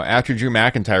perspective, you know, after Drew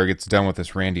McIntyre gets done with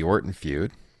this Randy Orton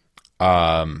feud, you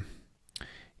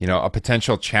know, a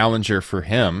potential challenger for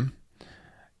him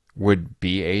would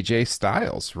be AJ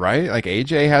Styles, right? Like,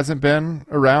 AJ hasn't been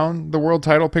around the world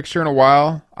title picture in a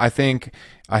while. I think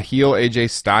a heel AJ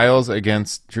Styles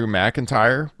against Drew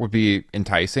McIntyre would be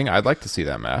enticing. I'd like to see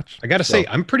that match. I got to say,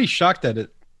 I'm pretty shocked that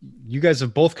you guys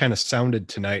have both kind of sounded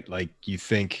tonight like you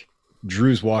think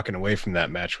Drew's walking away from that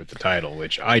match with the title,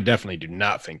 which I definitely do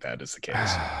not think that is the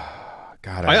case.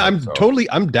 God,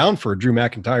 I'm down for a Drew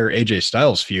McIntyre AJ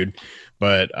Styles feud,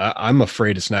 but I'm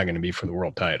afraid it's not going to be for the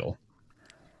world title.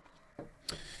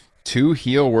 Two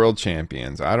heel world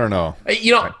champions. I don't know.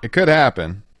 You know, it could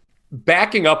happen.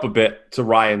 Backing up a bit to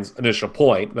Ryan's initial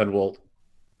point, then we'll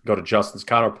go to Justin's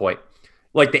counterpoint.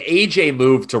 Like, the AJ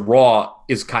move to Raw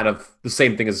is kind of the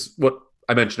same thing as what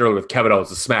I mentioned earlier with Kevin Owens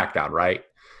to SmackDown, right?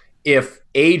 If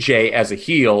AJ as a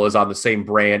heel is on the same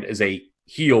brand as a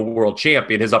heel world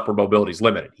champion, his upper mobility is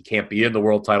limited. He can't be in the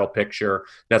world title picture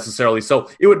necessarily. So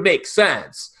it would make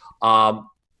sense.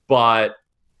 But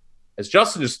as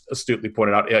Justin just astutely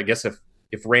pointed out, I guess if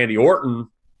Randy Orton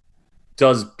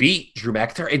does beat Drew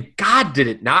McIntyre, and God, did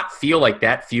it not feel like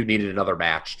that feud needed another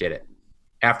match, did it?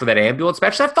 After that ambulance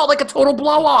match, that felt like a total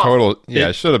blow-off.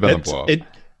 It should have been a blow-off.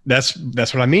 That's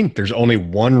what I mean. There's only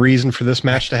one reason for this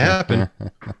match to happen.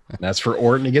 That's for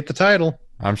Orton to get the title.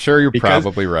 I'm sure you're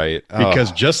probably right.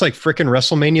 Because just like frickin'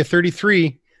 WrestleMania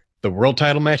 33, the world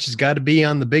title match has got to be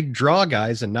on the big draw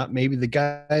guys and not maybe the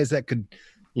guys that could,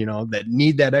 you know, that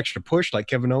need that extra push like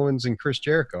Kevin Owens and Chris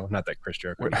Jericho. Not that Chris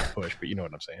Jericho needs a push, but you know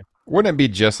what I'm saying. Wouldn't it be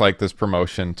just like this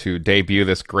promotion to debut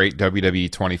this great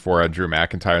WWE 24 on Drew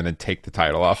McIntyre and then take the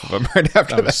title off of him right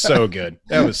after that? That was so good.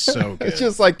 That was so good. It's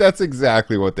just like, that's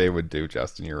exactly what they would do,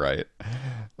 Justin. You're right.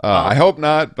 I hope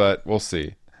not, but we'll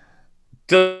see.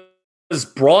 Does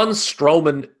Braun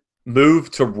Strowman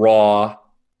move to Raw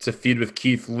to feud with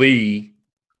Keith Lee,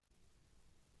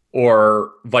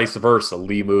 or vice versa?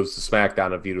 Lee moves to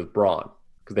SmackDown and feud with Braun,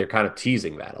 because they're kind of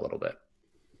teasing that a little bit.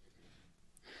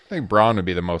 I think Braun would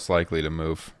be the most likely to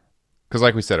move, because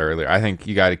like we said earlier, I think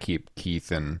you got to keep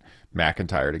Keith and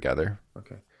McIntyre together.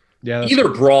 Okay. Yeah. Either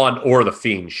Braun or The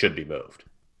Fiend should be moved,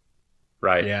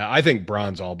 right? Yeah, I think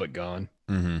Braun's all but gone.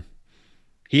 Mm-hmm.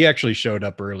 He actually showed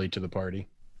up early to the party.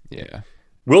 Yeah.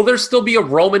 Will there still be a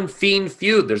Roman Fiend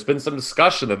feud? There's been some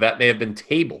discussion that may have been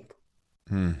tabled.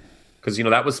 Because, you know,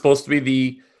 that was supposed to be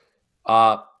the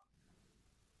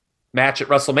match at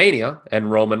WrestleMania,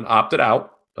 and Roman opted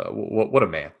out. What a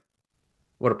man.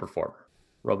 What a performer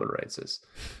Roman Reigns is.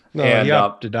 No, and, he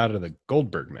opted out of the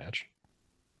Goldberg match.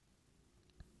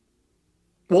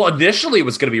 Well, initially it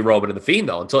was going to be Roman and The Fiend,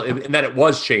 though, and then it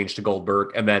was changed to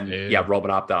Goldberg, and then,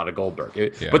 Roman opted out of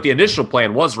Goldberg. But the initial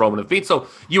plan was Roman and The Fiend, so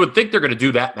you would think they're going to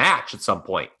do that match at some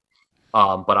point.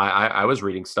 But I was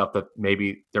reading stuff that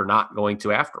maybe they're not going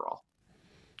to after all.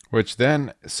 Which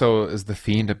then, so is The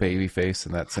Fiend a babyface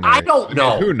in that scenario? I don't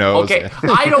know. Who knows? Okay,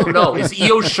 I don't know. Is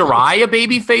Io Shirai a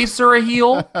babyface or a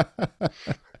heel?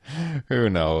 Who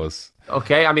knows?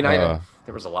 Okay, I mean, there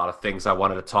was a lot of things I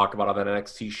wanted to talk about on that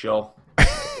NXT show.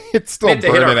 It's still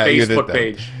burning at you. Facebook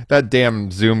page. That damn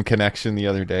Zoom connection the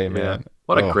other day, man.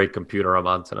 What a great computer I'm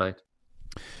on tonight.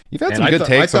 You've had some good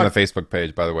takes on the Facebook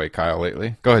page, by the way, Kyle,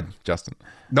 lately. Go ahead, Justin.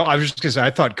 No, I was just going to say,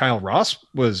 I thought Kyle Ross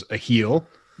was a heel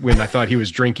when I thought he was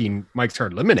drinking Mike's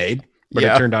Hard Lemonade, but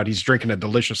it turned out he's drinking a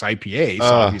delicious IPA, so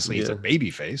obviously he's a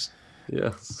babyface.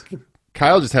 Yes.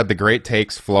 Kyle just had the great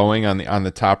takes flowing on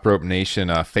the Top Rope Nation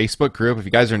Facebook group. If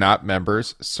you guys are not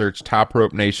members, search Top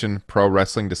Rope Nation Pro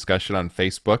Wrestling Discussion on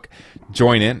Facebook.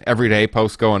 Join in. Every day,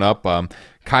 posts going up.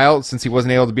 Kyle, since he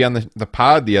wasn't able to be on the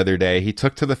pod the other day, he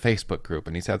took to the Facebook group,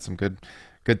 and he's had some good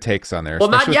good takes on there. Well,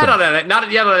 not yet on NXT. Not on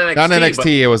NXT. But,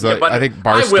 it was, I think,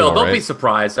 Barstool. I will. Don't right? be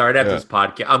surprised. All right, after this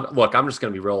podcast. Look, I'm just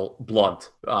going to be real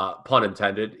blunt, pun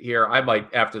intended here. I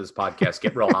might, after this podcast,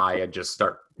 get real high and just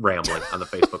start rambling on the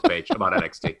Facebook page about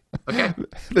NXT. Okay?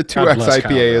 The 2X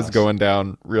IPA is going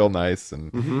down real nice,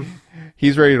 and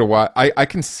he's ready to watch. I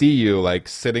can see you, like,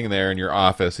 sitting there in your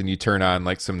office, and you turn on,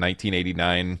 like, some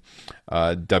 1989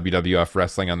 WWF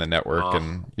wrestling on the network,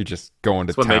 and you're just going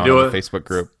to town on the Facebook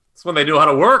group. That's when they do how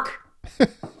to work.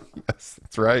 Yes,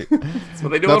 that's right. That's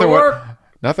when they do how to work.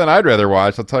 Nothing I'd rather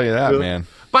watch, I'll tell you that, man.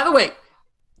 By the way,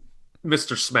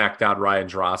 Mr. SmackDown Ryan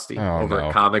Drosty over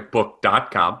at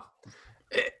comicbook.com.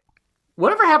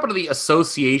 Whatever happened to the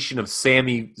association of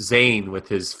Sami Zayn with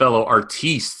his fellow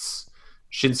artistes,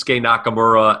 Shinsuke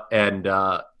Nakamura and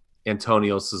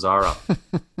Antonio Cesaro?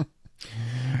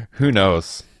 Who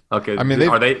knows? Okay, I mean,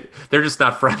 they're just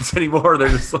not friends anymore. They're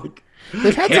just like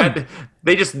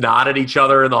they just nod at each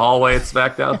other in the hallway at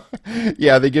SmackDown.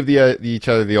 Yeah, they give each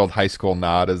other the old high school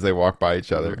nod as they walk by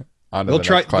each other. They'll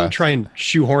try and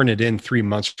shoehorn it in 3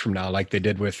 months from now, like they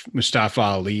did with Mustafa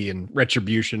Ali and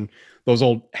Retribution. Those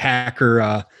old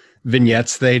hacker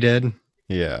vignettes they did.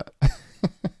 Yeah.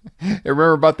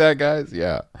 Remember about that, guys?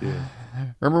 Yeah.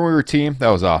 Remember when we were a team? That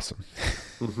was awesome.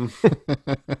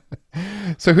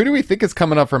 So who do we think is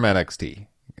coming up from NXT?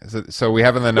 So we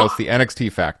have in the notes the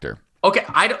NXT factor. Okay,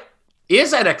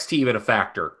 is NXT even a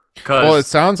factor? Well, it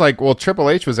sounds like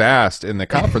Triple H was asked in the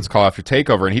conference call after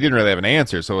Takeover, and he didn't really have an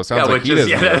answer. So it sounds like he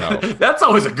doesn't know. That's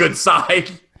always a good sign.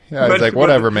 Yeah, it's like,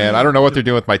 whatever, man. I don't know what they're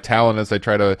doing with my talent as I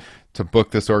try to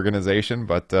book this organization,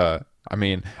 but I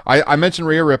mean, I mentioned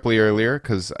Rhea Ripley earlier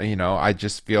because I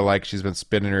just feel like she's been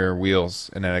spinning her wheels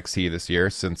in NXT this year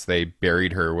since they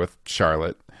buried her with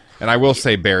Charlotte. And I will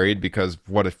say buried because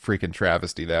what a freaking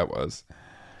travesty that was.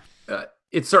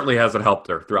 It certainly hasn't helped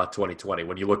her throughout 2020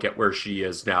 when you look at where she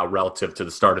is now relative to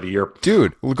the start of the year.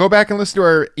 Dude, we'll go back and listen to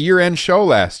our year-end show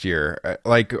last year.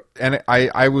 And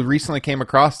I recently came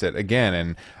across it again,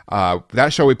 and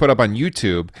that show we put up on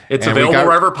YouTube. It's available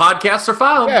wherever podcasts are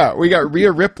found. Yeah, we got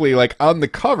Rhea Ripley on the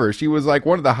cover. She was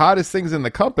one of the hottest things in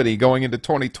the company going into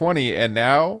 2020, and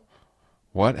now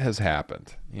what has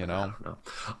happened? I don't know.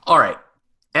 All right,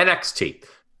 NXT.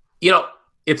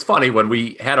 It's funny, when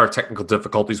we had our technical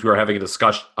difficulties, we were having a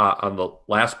discussion on the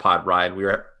last pod, Ryan. We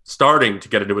were starting to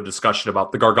get into a discussion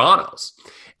about the Garganos.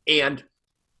 And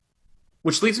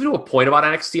which leads me to a point about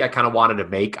NXT I kind of wanted to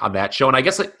make on that show. And I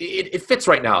guess it fits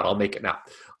right now, and I'll make it now.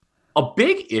 A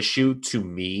big issue to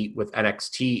me with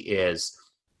NXT is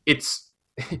it's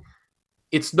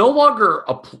no longer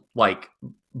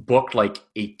booked like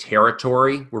a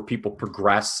territory where people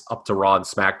progress up to Raw and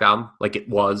SmackDown like it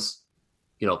was,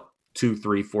 2,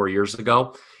 3, 4 years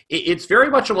ago. It's very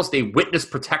much almost a witness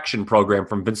protection program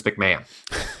from Vince McMahon,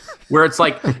 where it's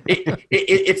like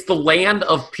it's the land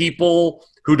of people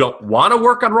who don't want to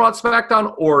work on Raw and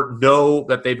SmackDown or know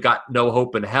that they've got no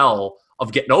hope in hell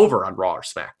of getting over on Raw or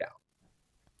SmackDown.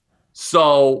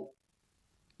 So,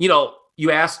 you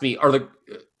asked me, are the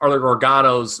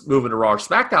Garganos moving to Raw or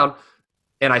SmackDown?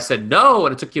 And I said no,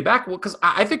 and it took you back. Well, because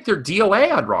I think they're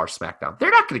DOA on Raw or SmackDown. They're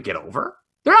not going to get over.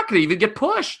 They're not going to even get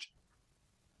pushed.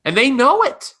 And they know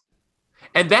it.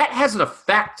 And that has an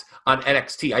effect on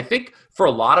NXT. I think for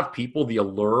a lot of people, the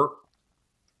allure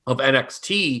of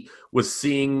NXT was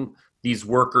seeing these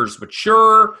workers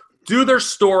mature, do their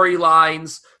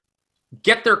storylines,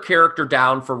 get their character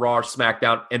down for Raw or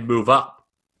SmackDown, and move up.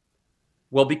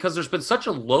 Well, because there's been such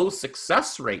a low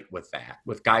success rate with that,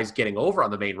 with guys getting over on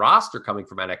the main roster coming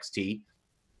from NXT,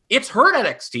 it's hurt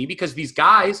NXT because these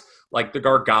guys like the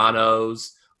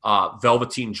Garganos,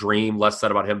 Velveteen Dream, less said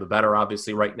about him, the better,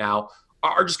 obviously, right now,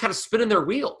 are just kind of spinning their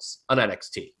wheels on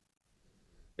NXT.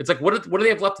 It's like, what do they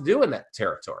have left to do in that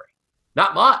territory?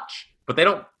 Not much, but they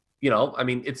don't,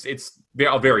 it's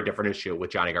a very different issue with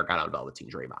Johnny Gargano and Velveteen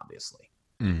Dream, obviously,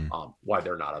 why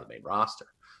they're not on the main roster.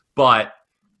 But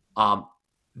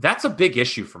that's a big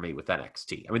issue for me with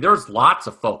NXT. I mean, there's lots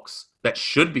of folks that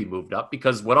should be moved up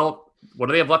because what do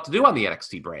they have left to do on the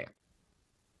NXT brand?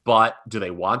 But do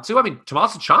they want to? I mean,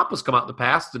 Tommaso Ciampa's come out in the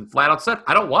past and flat out said,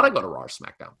 I don't want to go to Raw or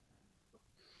SmackDown.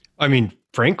 I mean,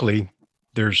 frankly,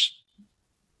 there's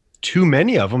too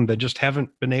many of them that just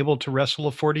haven't been able to wrestle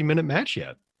a 40-minute match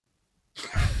yet.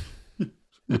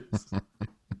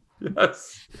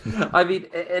 Yes. I mean,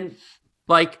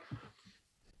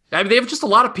 they have just a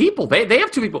lot of people. They have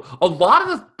two people. A lot of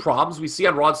the problems we see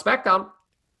on Raw and SmackDown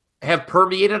have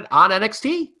permeated on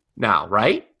NXT now,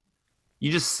 right?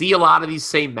 You just see a lot of these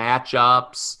same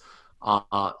matchups,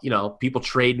 people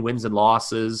trading wins and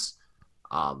losses.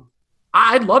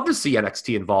 I'd love to see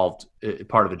NXT involved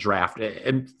part of the draft.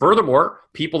 And furthermore,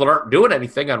 people that aren't doing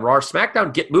anything on Raw or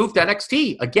SmackDown get moved to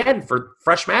NXT, again, for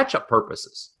fresh matchup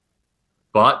purposes.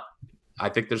 But I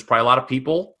think there's probably a lot of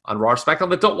people on Raw or SmackDown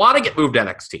that don't want to get moved to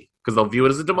NXT because they'll view it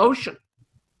as a demotion.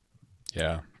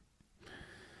 Yeah.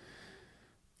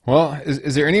 Well,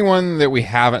 is there anyone that we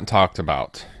haven't talked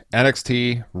about?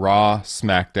 NXT, Raw,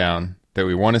 SmackDown, that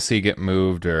we want to see get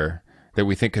moved or that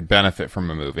we think could benefit from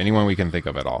a move? Anyone we can think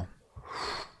of at all?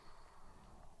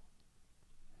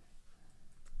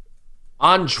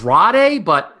 Andrade,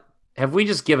 but have we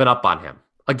just given up on him?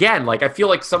 Again, like I feel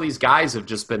like some of these guys have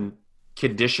just been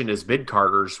conditioned as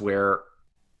mid-carders where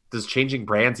does changing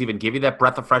brands even give you that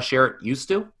breath of fresh air it used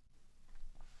to?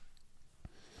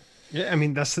 Yeah, I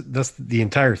mean, that's the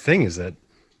entire thing is that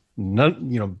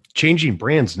changing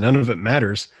brands, none of it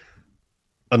matters.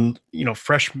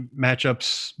 Fresh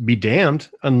matchups be damned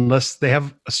unless they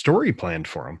have a story planned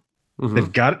for them.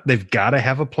 Mm-hmm. They've got to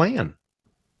have a plan.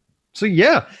 So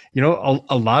yeah,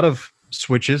 a lot of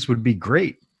switches would be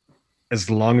great as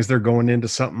long as they're going into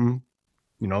something,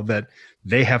 that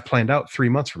they have planned out 3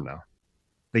 months from now.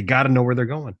 They got to know where they're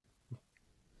going.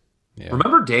 Yeah.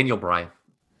 Remember Daniel Bryan?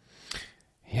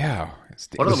 Yeah. Is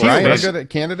Bryan a good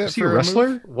candidate? Is he a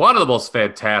wrestler? One of the most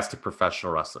fantastic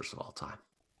professional wrestlers of all time.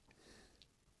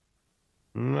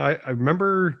 I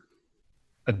remember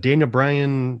a Daniel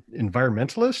Bryan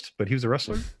environmentalist, but he was a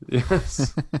wrestler.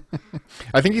 Yes.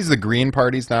 I think he's the Green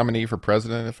Party's nominee for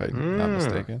president, if I'm not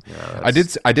mistaken. Yeah,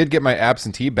 I did get my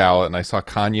absentee ballot, and I saw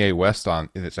Kanye West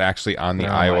it's actually on the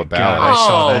Iowa ballot. God, I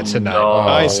saw that tonight. No.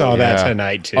 I saw that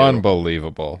tonight too.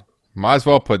 Unbelievable. Might as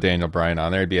well put Daniel Bryan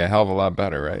on there. It'd be a hell of a lot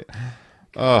better, right?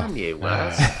 Kanye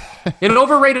West. An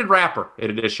overrated rapper,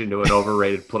 in addition to an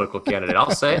overrated political candidate.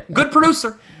 I'll say it. Good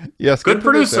producer. Yes, good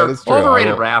producer.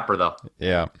 Overrated rapper, though.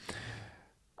 Yeah.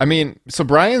 I mean, so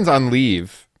Bryan's on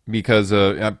leave because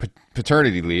of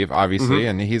paternity leave, obviously,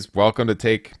 and he's welcome to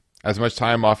take as much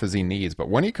time off as he needs. But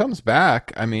when he comes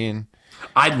back, I mean...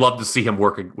 I'd love to see him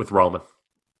working with Roman.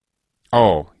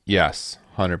 Oh, yes.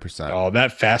 100%. Oh,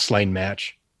 that Fastlane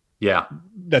match. Yeah.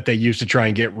 That they used to try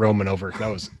and get Roman over. That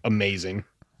was amazing.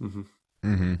 Mm-hmm.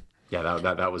 Mm-hmm. Yeah,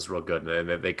 that was real good.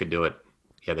 They could do it.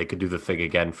 Yeah, they could do the thing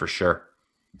again for sure.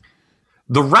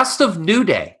 The rest of New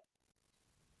Day,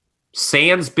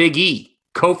 sans Big E,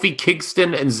 Kofi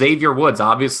Kingston and Xavier Woods,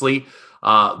 obviously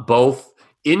both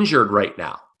injured right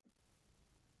now.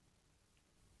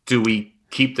 Do we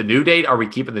keep the New Day? Are we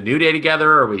keeping the New Day together?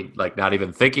 Are we not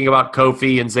even thinking about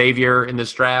Kofi and Xavier in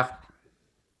this draft?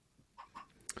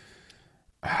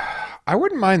 I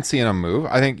wouldn't mind seeing a move.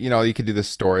 I think, you could do this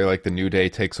story like the New Day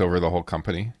takes over the whole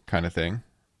company kind of thing.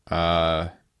 I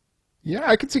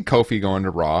could see Kofi going to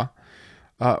Raw.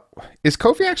 Is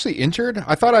Kofi actually injured?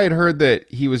 I thought I had heard that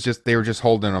they were just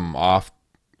holding him off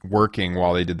working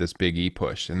while they did this Big E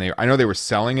push. And I know they were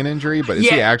selling an injury, but is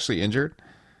he actually injured?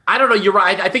 I don't know. You're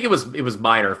right. I think it was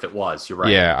minor if it was. You're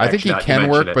right. Yeah, I think he can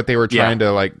work, but they were trying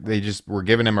to they just were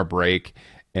giving him a break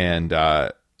and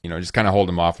just kind of hold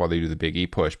him off while they do the Big E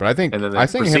push. But I think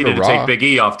proceeded him to Raw, take Big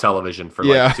E off television for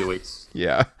 2 weeks.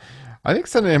 Yeah, I think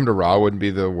sending him to Raw wouldn't be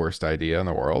the worst idea in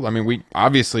the world. I mean,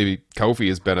 Kofi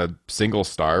has been a single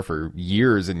star for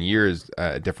years and years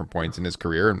at different points in his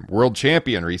career, and world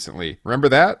champion recently. Remember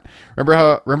that?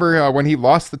 Remember when he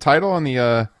lost the title on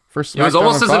the first? It was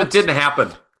almost as if it didn't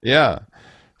happen. Yeah.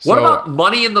 What about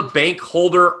Money in the Bank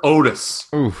holder Otis?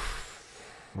 Oof.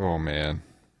 Oh man.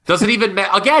 Doesn't even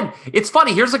matter. Again, it's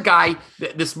funny. Here's a guy.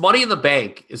 This Money in the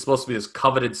Bank is supposed to be this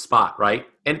coveted spot, right?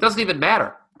 And it doesn't even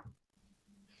matter.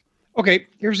 Okay,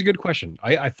 here's a good question.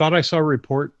 I thought I saw a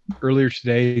report earlier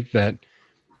today that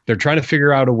they're trying to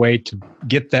figure out a way to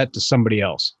get that to somebody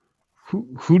else.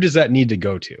 Who does that need to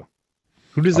go to?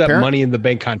 Who does that Money in the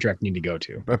Bank contract need to go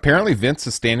to? Apparently, Vince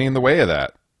is standing in the way of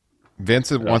that.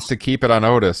 Vince wants to keep it on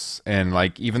Otis, and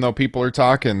even though people are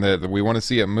talking that we want to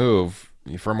see it move.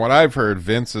 From what I've heard,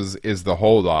 Vince is the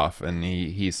hold off, and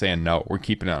he's saying no, we're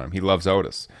keeping it on him. He loves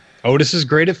Otis. Otis is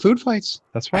great at food fights.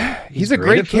 That's why he's a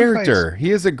great character.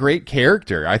 He is a great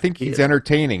character. I think he's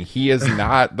entertaining. He is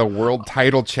not the world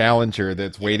title challenger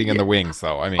that's waiting in the wings,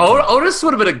 though. I mean, Otis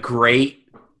would have been a great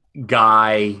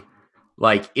guy,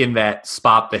 in that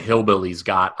spot the Hillbillies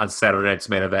got on Saturday Night's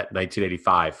Main Event in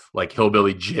 1985, like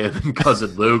Hillbilly Jim and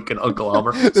Cousin Luke and Uncle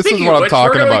Elmer. This is what I'm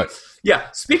talking about.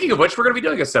 Yeah, speaking of which, we're going to be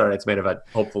doing a Saturday Night's Main Event,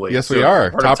 hopefully. Yes, we are.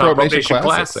 Top Rope Nation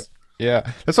Classic.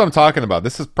 Yeah, that's what I'm talking about.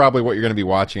 This is probably what you're going to be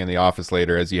watching in the office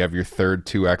later as you have your third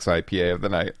 2X IPA of the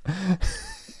night.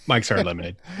 Mike's Hard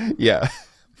Lemonade. Yeah.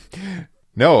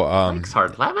 No. Mike's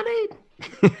Hard Lemonade?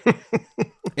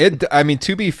 I mean,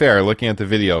 to be fair, looking at the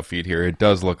video feed here, it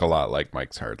does look a lot like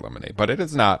Mike's Hard Lemonade, but it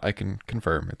is not. I can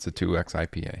confirm it's a 2X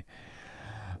IPA.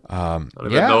 I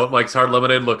don't even know what Mike's Hard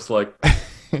Lemonade looks like.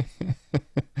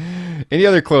 Any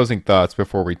other closing thoughts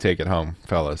before we take it home,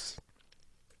 fellas?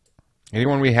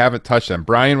 Anyone we haven't touched on?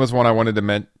 Brian was one I wanted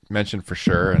to mention for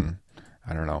sure, and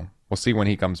I don't know. We'll see when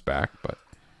he comes back. But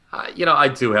I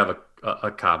do have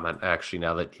a comment actually.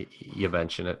 Now that you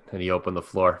mention it and you open the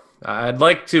floor, I'd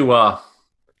like to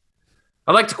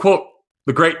quote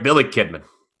the great Billy Kidman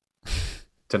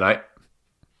tonight.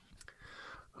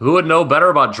 Who would know better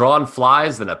about drawing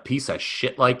flies than a piece of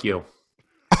shit like you?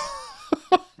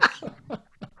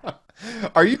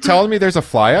 Are you telling me there's a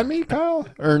fly on me, Kyle?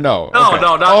 Or no? No, okay.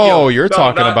 no, not oh, you. You're No,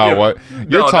 talking not about you. what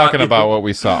you're talking about what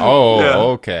we saw. Oh, Yeah.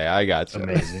 okay, I got you.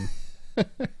 Amazing.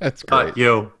 That's great. Not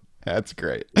you. That's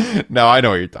great. No, I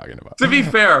know what you're talking about. To be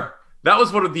fair, that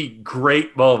was one of the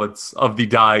great moments of the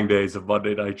dying days of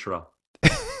Monday Nitro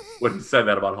when he said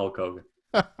that about Hulk Hogan.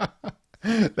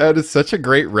 That is such a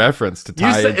great reference to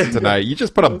tie into tonight. You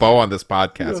just put a bow on this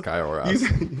podcast, Kyle Ross.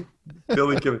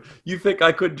 Billy Kidman, you think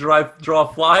I could draw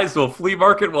flies to a flea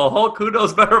market? Well, Hulk, who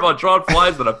knows better about drawing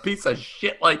flies than a piece of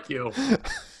shit like you?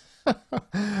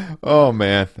 Oh,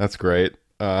 man, that's great.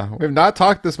 We've not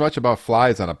talked this much about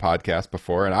flies on a podcast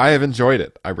before, and I have enjoyed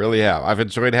it. I really have. I've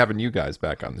enjoyed having you guys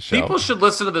back on the show. People should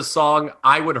listen to the song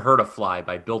 "I Would Hurt a Fly"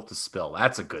 by Built to Spill.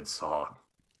 That's a good song.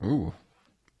 Ooh.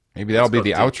 Maybe that'll be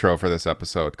the outro for this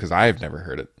episode, because I've never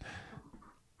heard it.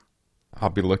 I'll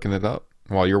be looking it up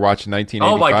while you're watching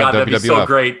 1985 Oh my God, WWF. that'd be so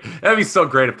great. That'd be so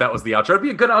great if that was the outro. It'd be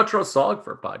a good outro song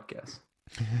for a podcast.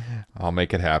 I'll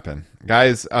make it happen.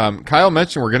 Guys, Kyle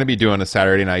mentioned we're going to be doing a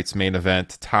Saturday night's main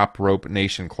event, Top Rope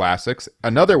Nation Classics.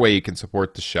 Another way you can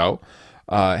support the show,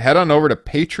 head on over to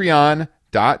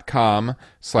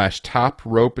patreon.com/Top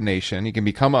Rope Nation. You can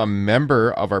become a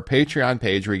member of our Patreon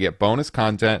page where you get bonus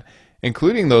content,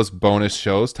 including those bonus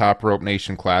shows, Top Rope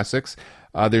Nation Classics.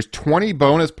 There's 20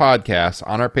 bonus podcasts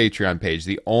on our Patreon page.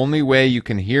 The only way you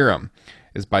can hear them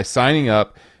is by signing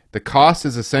up. The cost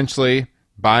is essentially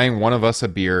buying one of us a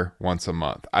beer once a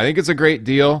month. I think it's a great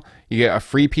deal. You get a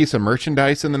free piece of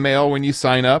merchandise in the mail when you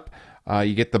sign up.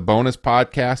 You get the bonus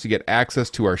podcast. You get access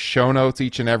to our show notes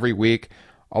each and every week.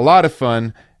 A lot of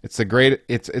fun. It's a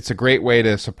great way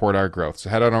to support our growth. So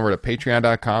head on over to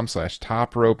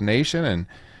patreon.com/Top Rope Nation.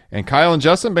 And Kyle and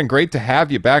Justin, been great to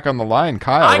have you back on the line.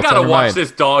 Kyle, I gotta watch mind?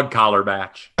 this dog collar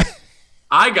match.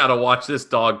 I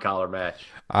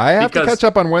have to catch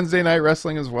up on Wednesday Night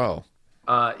Wrestling as well.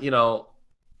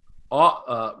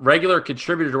 Regular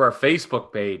contributor to our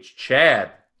Facebook page,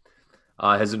 Chad,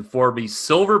 has informed me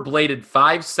silver bladed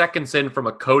 5 seconds in from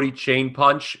a Cody chain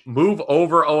punch. Move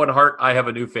over, Owen Hart. I have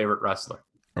a new favorite wrestler.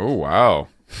 Oh, wow.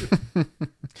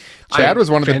 Chad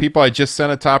was one of the people I just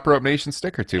sent a Top Rope Nation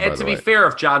sticker to, by the way. And to be fair,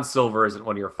 if John Silver isn't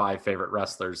one of your 5 favorite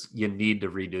wrestlers, you need to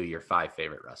redo your 5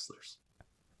 favorite wrestlers.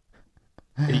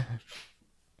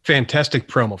 Fantastic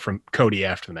promo from Cody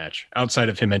after the match, outside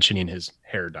of him mentioning his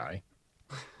hair dye.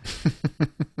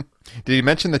 Did he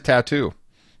mention the tattoo?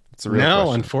 It's a real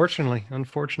question.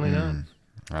 Unfortunately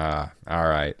not. All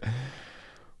right.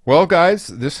 Well, guys,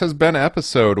 this has been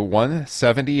episode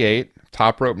 178,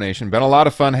 Top Rope Nation. Been a lot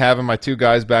of fun having my two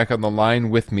guys back on the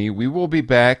line with me. We will be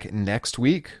back next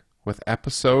week with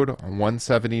episode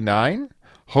 179.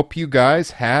 Hope you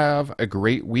guys have a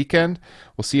great weekend.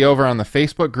 We'll see you over on the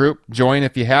Facebook group. Join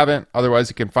if you haven't. Otherwise,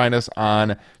 you can find us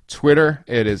on Twitter.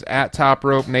 It is at Top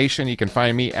Rope Nation. You can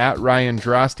find me at Ryan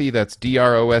Droste. That's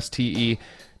DROSTE.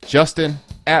 Justin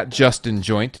at Justin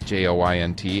Joint,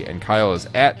 JOINT. And Kyle is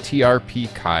at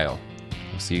TRP Kyle.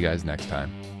 We'll see you guys next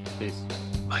time. Peace.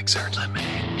 Mike's Hard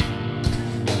Lemonade.